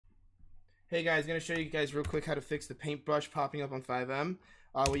Hey guys, I'm going to show you guys real quick how to fix the paintbrush popping up on FiveM.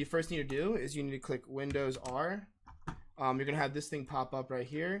 What you first need to do is you need to click Windows R. You're going to have this thing pop up right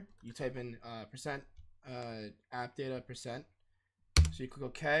here. You type in percent app data percent. So you click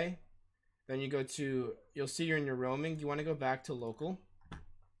OK. Then you go to, you'll see you're in your roaming. You want to go back to local.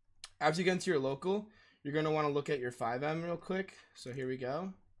 After you get into your local, you're going to want to look at your FiveM real quick. So here we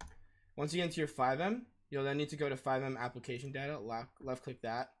go. Once you get into your FiveM, you'll then need to go to FiveM application data, left click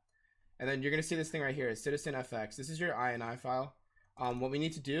that. And then you're going to see this thing right here, it's Citizen FX. This is your INI file. What we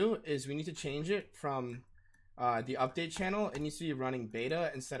need to do is we need to change it from the update channel. It needs to be running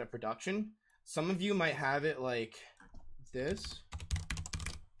beta instead of production. Some of you might have it like this.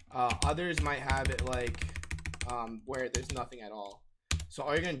 Others might have it like where there's nothing at all. So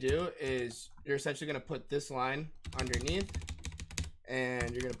all you're going to do is you're essentially going to put this line underneath and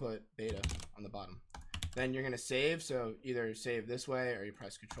you're going to put beta on the bottom. Then you're going to save, so either save this way or you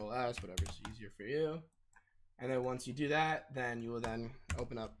press Control S, whatever's easier for you. And then once you do that, then you will then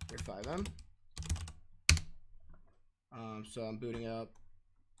open up your FiveM. So I'm booting up.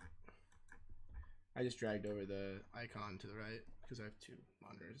 I just dragged over the icon to the right because I have two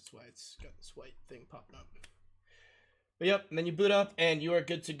monitors. That's why it's got this white thing popping up. But yep, and then you boot up and you are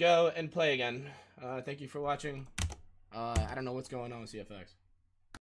good to go and play again. Thank you for watching. I don't know what's going on with CFX.